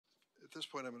At this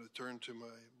point, I'm going to turn to my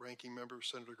ranking member,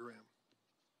 Senator Graham.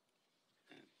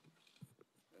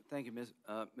 Thank you,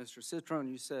 Mr. Citron.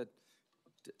 You said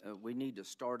we need to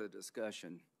start a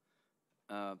discussion.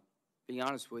 Be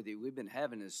honest with you, we've been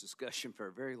having this discussion for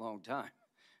a very long time.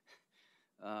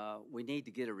 We need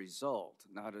to get a result,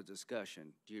 not a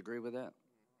discussion. Do you agree with that?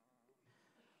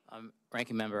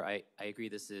 Ranking Member, I agree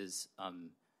this is an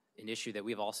issue that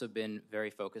we've also been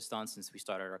very focused on since we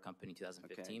started our company in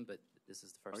 2015, okay. But this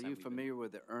is the first time. Are you familiar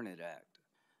with the Earn It Act,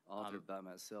 authored by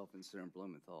myself and Senator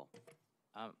Blumenthal?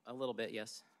 A little bit,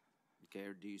 yes. Okay,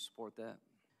 or do you support that?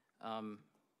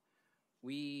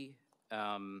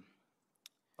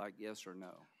 Like yes or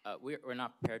no? We're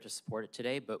not prepared to support it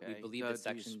today, but okay. We believe that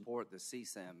section... Do you support the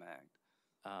CSAM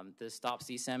Act? The Stop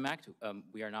CSAM Act,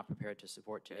 we are not prepared to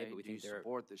support today. Okay. But we do you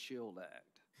support the SHIELD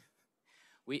Act?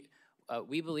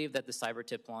 We believe that the cyber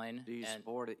tip line... Do you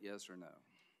support it, yes or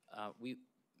no?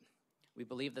 We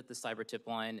believe that the cyber tip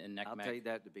line and NECMEC... I'll take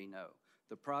that to be no.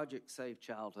 The Project Safe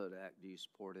Childhood Act, do you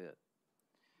support it?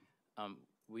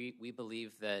 We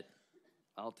believe that...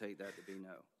 I'll take that to be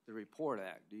no. The Report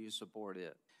Act, do you support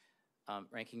it?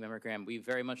 Ranking Member Graham, we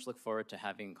very much look forward to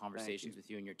having conversations with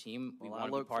you and your team. Well, I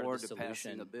look forward to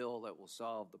passing the bill that will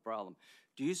solve the problem.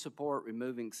 Do you support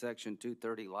removing Section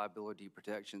 230 liability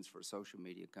protections for social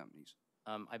media companies?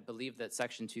 I believe that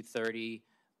Section 230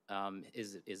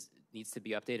 needs to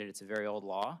be updated. It's a very old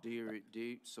law. Do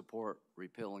you support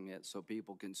repealing it so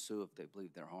people can sue if they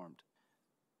believe they're harmed?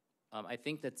 I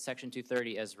think that Section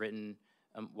 230, as written,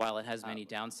 while it has many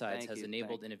downsides, has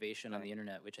enabled innovation on the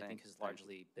internet, which I think has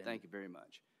largely been... Thank you very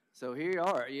much. So here you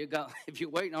are. You got, if you're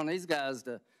waiting on these guys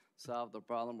to solve the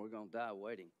problem, we're going to die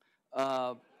waiting.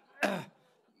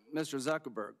 Mr.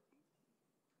 Zuckerberg,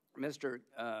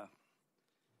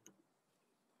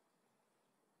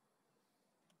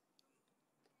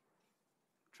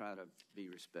 try to be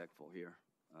respectful here.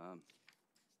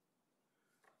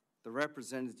 The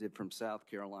representative from South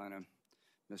Carolina,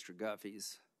 Mr.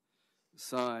 Guffey's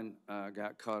son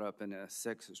got caught up in a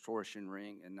sex extortion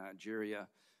ring in Nigeria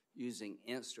using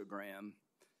Instagram.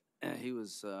 He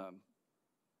was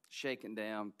shaken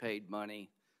down, paid money.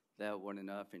 That wasn't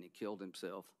enough, and he killed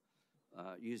himself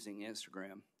using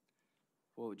Instagram.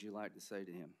 What would you like to say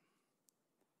to him?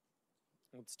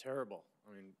 It's terrible.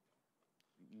 I mean,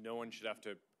 no one should have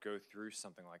to go through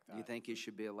something like that. You think he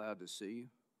should be allowed to sue you?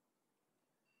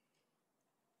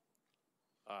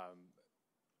 I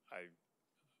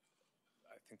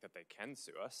think that they can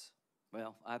sue us.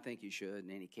 Well, I think he should,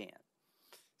 and he can't.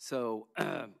 So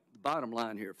the bottom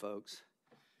line here, folks,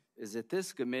 is that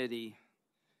this committee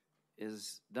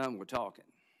is done with talking.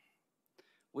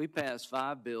 We passed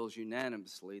 5 bills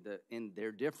unanimously that in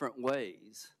their different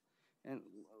ways, and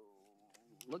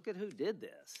look at who did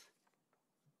this.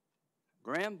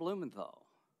 Graham Blumenthal,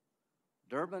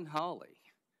 Durbin Hawley,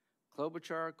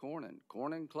 Klobuchar Cornyn,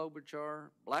 Cornyn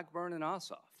Klobuchar, Blackburn and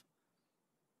Ossoff.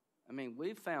 I mean,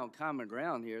 we've found common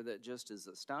ground here that just is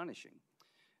astonishing.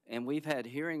 And we've had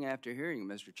hearing after hearing,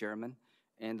 Mr. Chairman,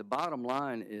 and the bottom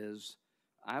line is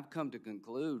I've come to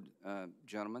conclude,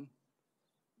 gentlemen,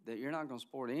 that you're not going to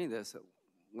support any of this.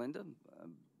 Linda,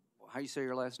 how do you say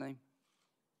your last name?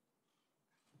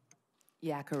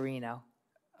 Yacarino.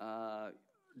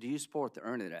 Do you support the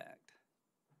Earn It Act?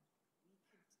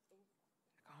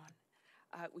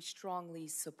 We strongly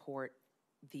support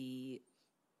the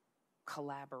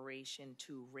collaboration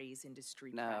to raise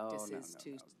industry practices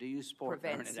to Do you support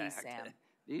prevent the Earn It CSAM. Act?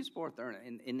 Do you support the Earn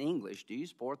It in English? Do you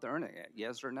support the Earn It Act?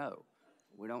 Yes or no?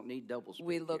 We don't need double speak.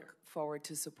 We look here. forward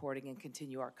to supporting and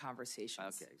continue our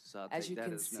conversations. Okay, so as you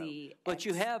can see, no. But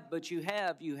you have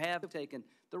taken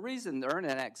the reason the Earn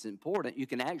It Act is important. You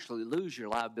can actually lose your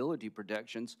liability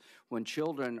protections when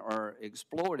children are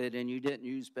exploited and you didn't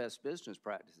use best business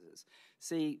practices.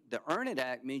 See, the Earn It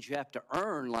Act means you have to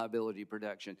earn liability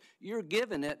protection. You're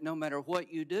given it no matter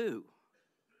what you do.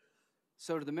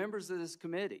 So to the members of this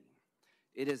committee,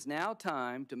 it is now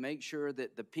time to make sure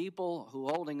that the people who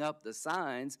are holding up the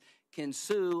signs can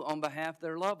sue on behalf of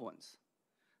their loved ones.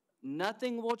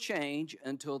 Nothing will change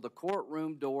until the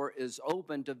courtroom door is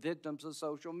open to victims of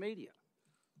social media.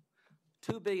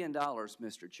 $2 billion,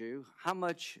 Mr. Chu.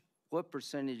 What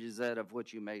percentage is that of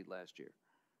what you made last year?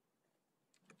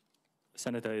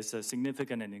 Senator, it's a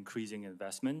significant and increasing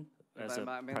investment. As a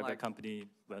private company,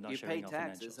 we're not sharing our financials. You pay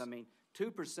taxes. I mean,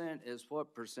 2% is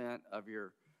what percent of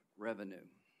your revenue?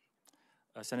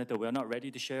 Senator, we're not ready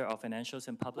to share our financials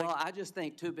in public. Well, I just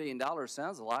think $2 billion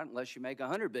sounds a lot unless you make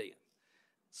 $100 billion.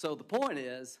 So the point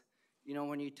is, you know,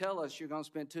 when you tell us you're going to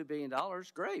spend $2 billion,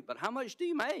 great, but how much do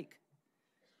you make?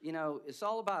 You know, it's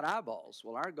all about eyeballs.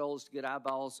 Well, our goal is to get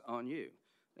eyeballs on you.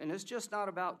 And it's just not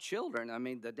about children. I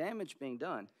mean, the damage being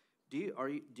done. Do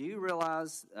you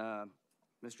realize,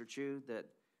 Mr. Chu, that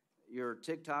your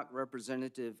TikTok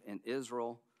representative in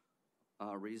Israel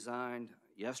resigned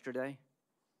yesterday?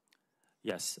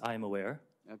 Yes, I am aware.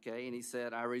 Okay, and he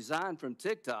said, I resigned from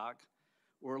TikTok.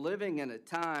 We're living in a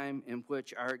time in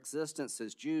which our existence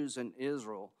as Jews in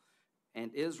Israel,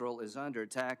 and Israel is under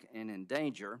attack and in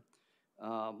danger.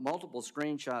 Multiple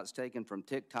screenshots taken from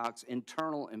TikTok's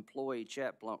internal employee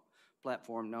chat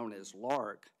platform known as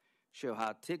LARC show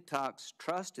how TikTok's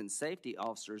trust and safety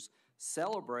officers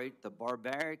celebrate the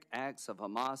barbaric acts of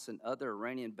Hamas and other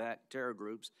Iranian-backed terror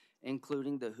groups,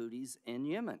 including the Houthis in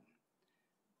Yemen.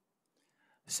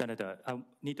 Senator, I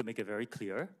need to make it very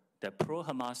clear that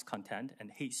pro-Hamas content and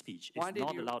hate speech is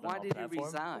not allowed on our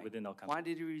platform or within our company. Why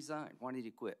did he resign? Why did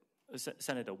he quit?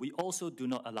 Senator, we also do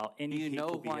not allow any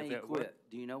hateful behavior at work.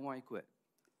 Do you know why he quit?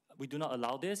 We do not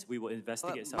allow this. We will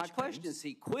investigate such claims. My question is,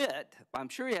 he quit. I'm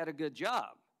sure he had a good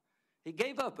job. He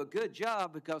gave up a good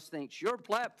job because he thinks your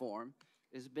platform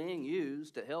is being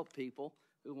used to help people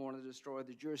who want to destroy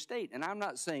the Jewish state. And I'm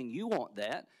not saying you want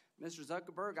that. Mr.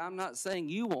 Zuckerberg, I'm not saying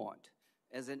you want,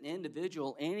 as an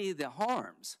individual, any of the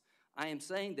harms. I am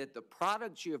saying that the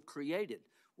products you have created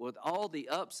with all the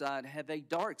upside have a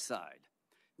dark side.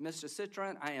 Mr.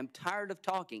 Citron, I am tired of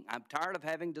talking. I'm tired of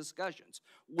having discussions.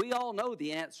 We all know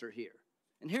the answer here.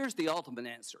 And here's the ultimate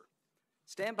answer.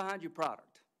 Stand behind your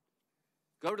product.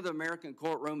 Go to the American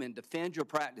courtroom and defend your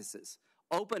practices.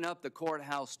 Open up the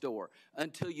courthouse door.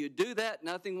 Until you do that,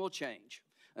 nothing will change.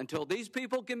 Until these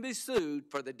people can be sued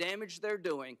for the damage they're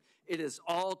doing, it is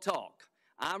all talk.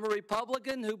 I'm a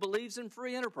Republican who believes in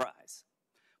free enterprise.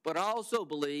 But I also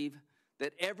believe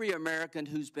that every American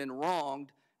who's been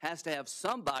wronged has to have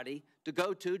somebody to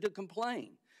go to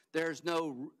complain. There's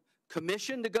no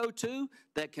commission to go to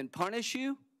that can punish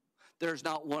you. There's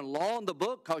not one law in the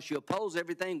book because you oppose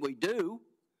everything we do.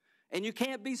 And you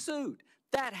can't be sued.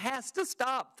 That has to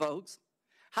stop, folks.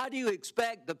 How do you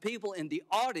expect the people in the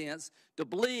audience to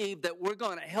believe that we're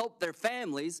going to help their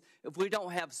families if we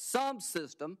don't have some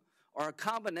system or a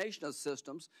combination of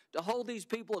systems to hold these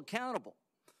people accountable?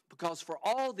 Because for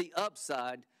all the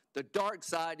upside, the dark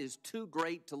side is too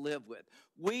great to live with.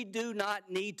 We do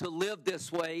not need to live this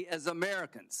way as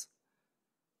Americans.